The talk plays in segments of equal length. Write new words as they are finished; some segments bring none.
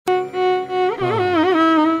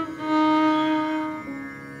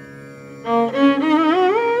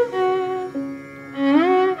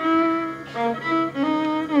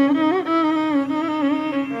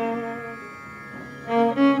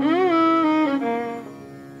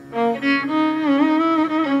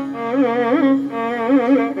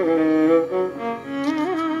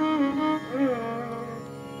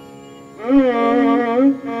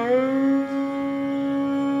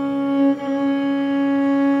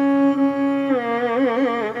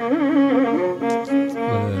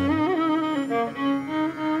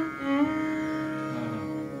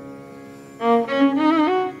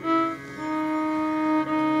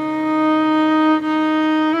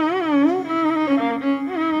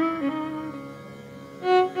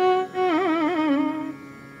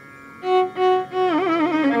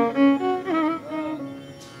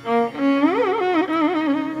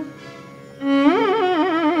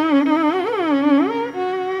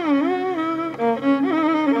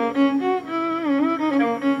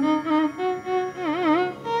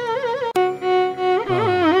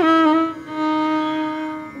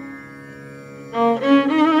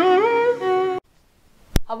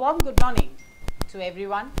good morning to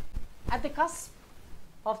everyone. At the cusp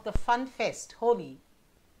of the fun fest, Holi,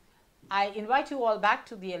 I invite you all back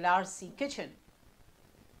to the LRC kitchen.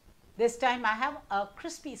 This time I have a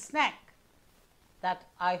crispy snack that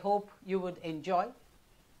I hope you would enjoy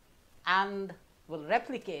and will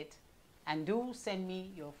replicate, and do send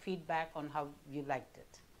me your feedback on how you liked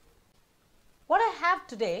it. What I have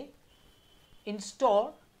today in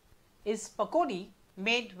store is pakodi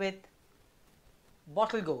made with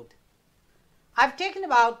bottle gourd. I've taken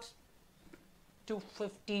about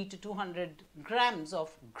 250 to 200 grams of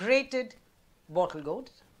grated bottle gourd,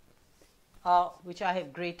 which I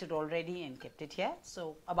have grated already and kept it here.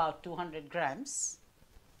 So, about 200 grams.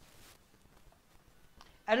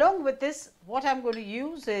 Along with this, what I am going to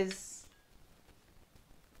use is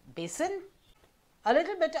besan, a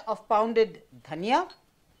little bit of pounded dhania,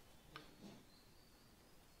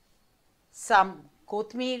 some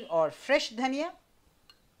kothmeer or fresh dhania.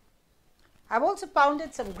 I have also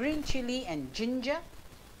pounded some green chili and ginger,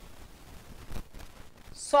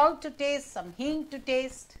 salt to taste, some hing to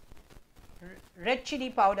taste. Red chili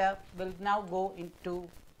powder will now go into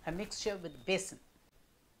a mixture with besan.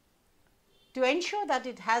 To ensure that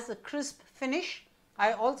it has a crisp finish,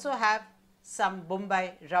 I also have some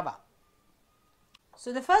Bombay rava.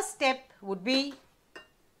 So, the first step would be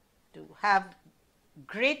to have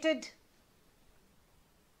grated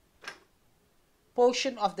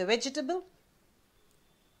portion of the vegetable.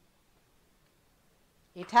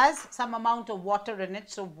 It has some amount of water in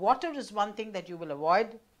it. So, water is one thing that you will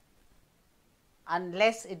avoid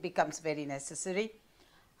unless it becomes very necessary.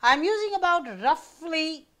 I am using about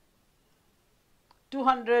roughly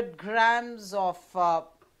 200 grams of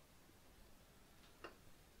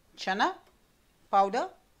chana powder.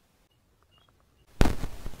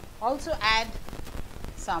 Also add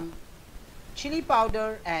some chili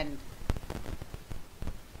powder and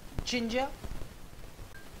ginger.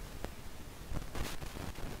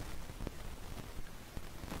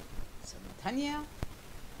 Some dhania.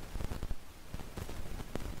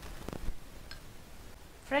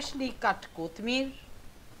 Freshly cut kothmeer.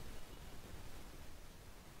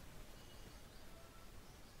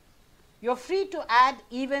 You are free to add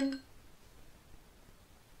even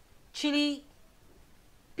chili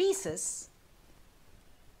pieces,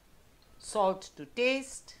 salt to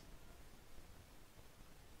taste,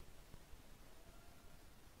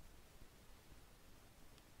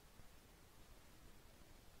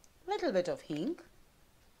 little bit of hing,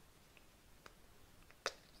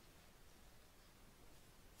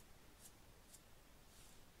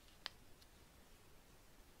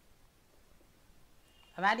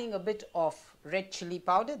 I am adding a bit of red chili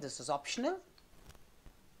powder, this is optional,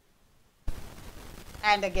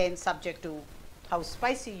 and again subject to how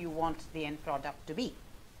spicy you want the end product to be.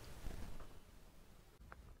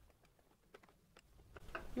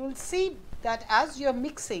 You will see that as you are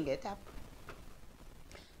mixing it up,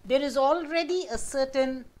 there is already a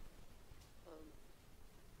certain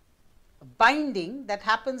binding that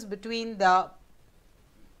happens between the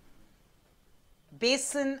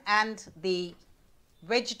besan and the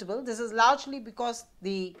vegetable. This is largely because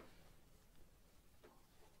the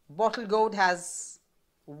bottle gourd has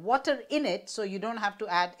water in it, so you do not have to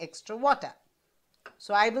add extra water.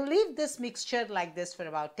 So, I will leave this mixture like this for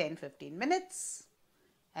about 10-15 minutes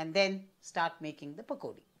and then start making the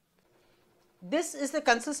pakodi. This is the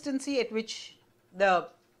consistency at which the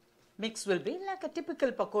mix will be, like a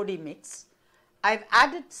typical pakodi mix. I have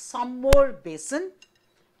added some more besan.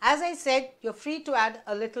 As I said, you are free to add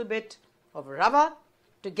a little bit of rava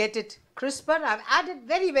to get it crisper. I have added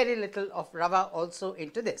very little of rava also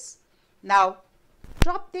into this. Now,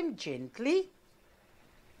 drop them gently.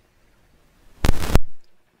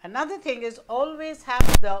 Another thing is, always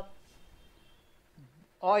have the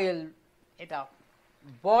oil at a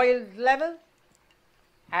boiled level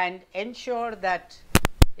and ensure that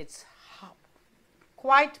it is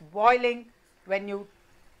quite boiling when you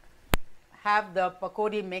have the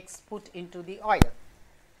pakodi mix put into the oil.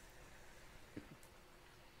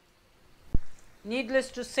 Needless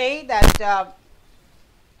to say that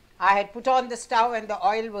I had put on the stove and the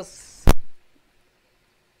oil was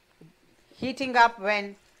heating up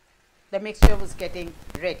when the mixture was getting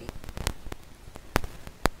ready.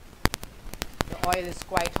 The oil is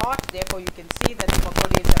quite hot, therefore, you can see that the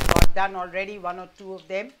pakodis have got done already, one or two of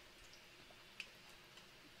them.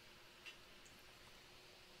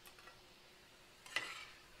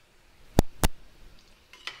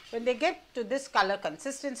 When they get to this color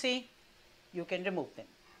consistency, you can remove them.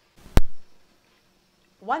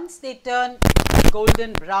 Once they turn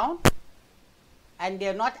golden brown and they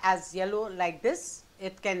are not as yellow like this,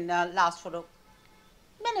 it can last for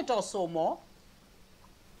minute or so more.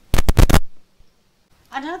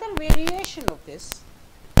 Another variation of this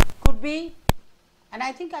could be, and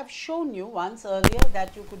I think I have shown you once earlier,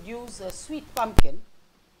 that you could use a sweet pumpkin.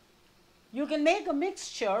 You can make a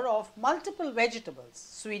mixture of multiple vegetables,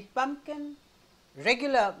 sweet pumpkin,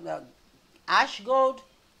 regular ash gourd,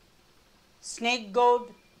 snake gourd,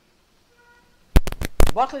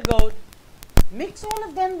 bottle gourd, mix all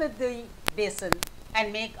of them with the besan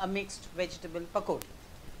and make a mixed vegetable pakodi.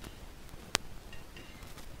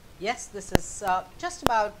 Yes, this is just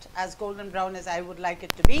about as golden brown as I would like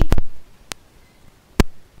it to be.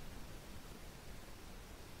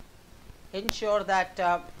 Ensure that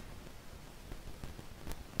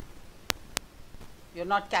you are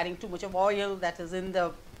not carrying too much of oil that is in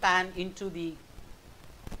the pan into the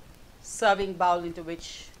serving bowl into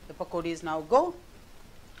which the pakodis now go.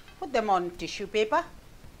 Put them on tissue paper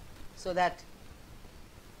so that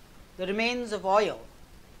the remains of oil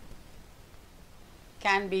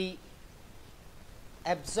can be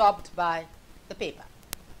absorbed by the paper.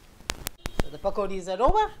 So, the pakodis are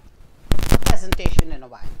over, a presentation in a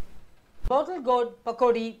while. Bottle gourd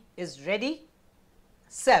pakodi is ready,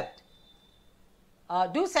 served.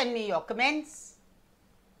 Do send me your comments.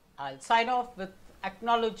 I'll sign off with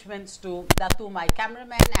acknowledgements to Dattu, my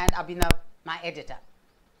cameraman, and Abhinav, my editor.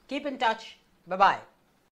 Keep in touch. Bye-bye.